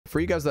for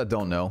you guys that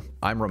don't know,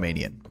 I'm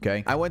Romanian,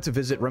 okay? I went to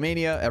visit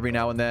Romania every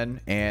now and then,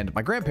 and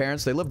my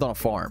grandparents, they lived on a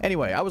farm.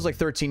 Anyway, I was like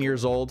 13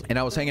 years old, and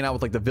I was hanging out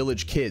with like the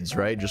village kids,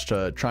 right? Just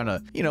trying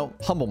to, you know,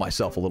 humble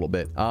myself a little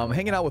bit.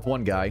 Hanging out with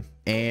one guy,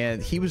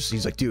 and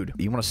he's like, dude,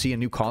 you want to see a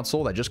new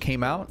console that just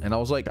came out? And I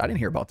was like, I didn't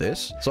hear about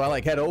this. So I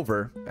like head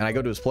over, and I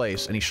go to his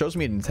place, and he shows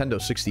me a Nintendo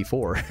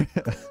 64.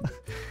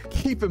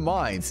 Keep in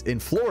mind, in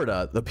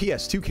Florida, the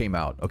PS2 came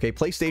out, okay?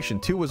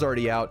 PlayStation 2 was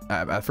already out.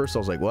 At first, I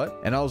was like, what?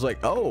 And I was like,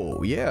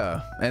 oh,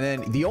 yeah. And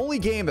then the only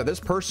game that this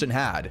person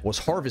had was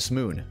Harvest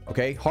Moon,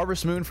 okay?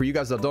 Harvest Moon, for you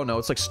guys that don't know,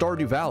 it's like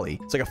Stardew Valley.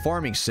 It's like a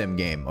farming sim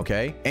game,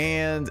 okay?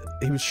 And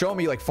he was showing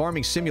me like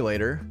Farming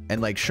Simulator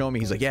and like showing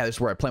me, he's like, yeah, this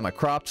is where I plant my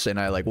crops and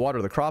I like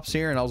water the crops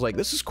here. And I was like,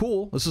 this is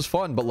cool. This is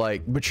fun.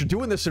 But you're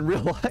doing this in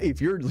real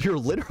life. You're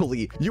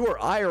literally, you are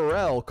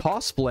IRL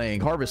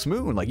cosplaying Harvest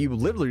Moon. Like you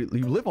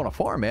live on a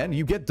farm, man.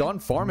 You get done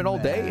farming all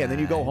day and then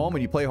you go home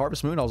and you play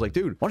Harvest Moon. I was like,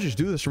 dude, why don't you just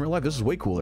do this in real life? This is way cooler.